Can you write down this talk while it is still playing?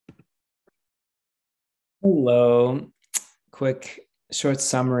Hello. Quick short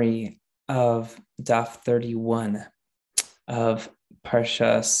summary of Daf 31 of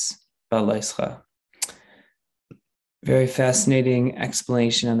Parshas Behaalosecha. Very fascinating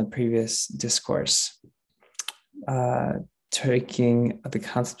explanation on the previous discourse. Taking the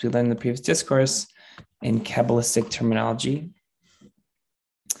concepts we learned in the previous discourse in Kabbalistic terminology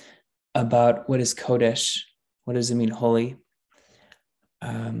about what is Kodesh, what does it mean holy,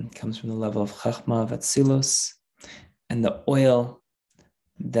 comes from the level of Cahnman, of Atzilus, and the oil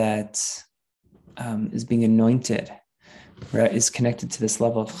that is being anointed, right, is connected to this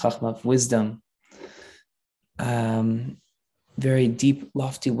level of Cahnman, of wisdom, very deep,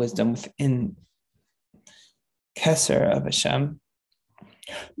 lofty wisdom within Keser of Hashem,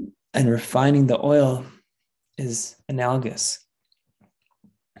 and refining the oil is analogous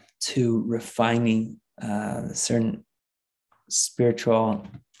to refining certain spiritual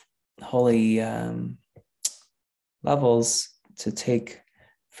holy levels to take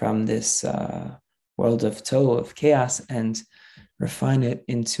from this world of tohu, of chaos, and refine it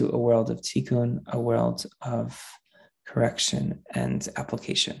into a world of tikkun, a world of correction and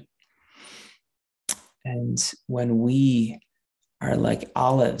application. And when we are like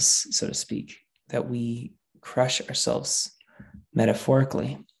olives, so to speak, that we crush ourselves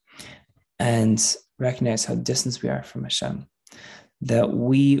metaphorically and recognize how distant we are from Hashem, that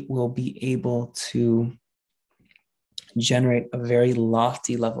we will be able to generate a very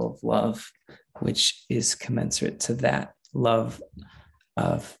lofty level of love, which is commensurate to that love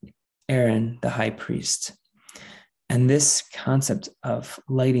of Aaron, the high priest. And this concept of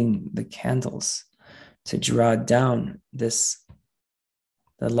lighting the candles to draw down the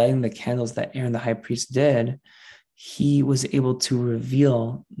lighting the candles that Aaron, the high priest, did, he was able to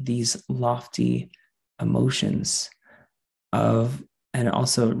reveal these lofty emotions and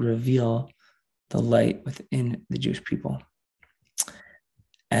also reveal the light within the Jewish people.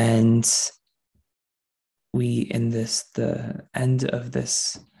 And in the end of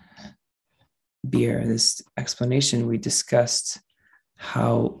this beer, this explanation, we discussed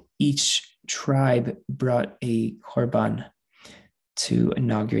how each tribe brought a korban to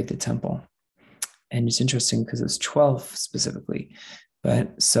inaugurate the temple. And it's interesting because it was 12 specifically.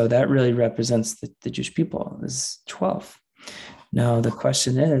 But so that really represents the Jewish people, is 12. Now, the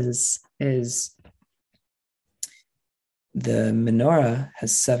question is the menorah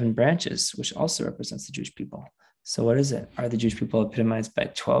has 7 branches, which also represents the Jewish people. So what is it? Are the Jewish people epitomized by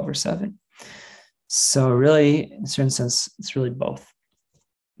 12 or 7? So really, in a certain sense, it's really both.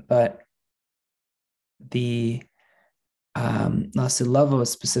 But the Lasilavo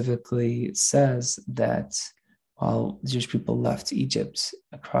specifically says that while the Jewish people left Egypt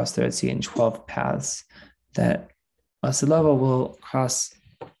across the Red Sea in 12 paths, that Lasilavo will cross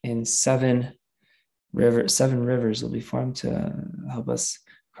in 7 rivers. 7 rivers will be formed to help us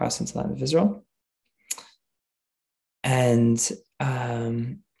cross into the land of Israel. And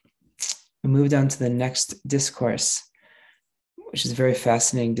we move down to the next discourse, which is a very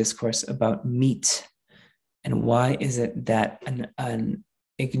fascinating discourse about meat. And why is it that an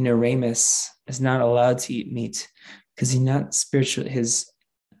ignoramus is not allowed to eat meat? Because he's not spiritual, his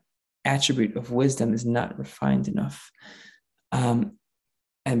attribute of wisdom is not refined enough.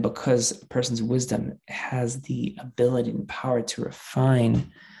 And because a person's wisdom has the ability and power to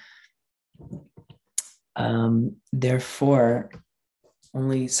refine, therefore,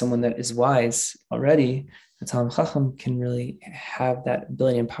 only someone that is wise already, the Talmid Chacham, can really have that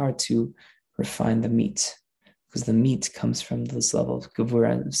ability and power to refine the meat. Because the meat comes from this level of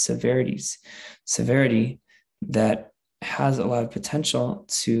gevura, of severity that has a lot of potential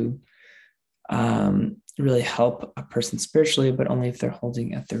to really help a person spiritually, but only if they're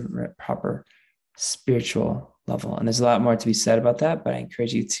holding at the proper spiritual level. And there's a lot more to be said about that, but I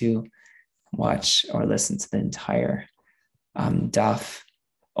encourage you to watch or listen to the entire Daf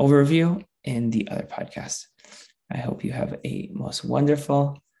overview in the other podcast. I hope you have a most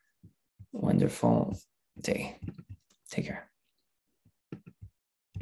wonderful day. Take care.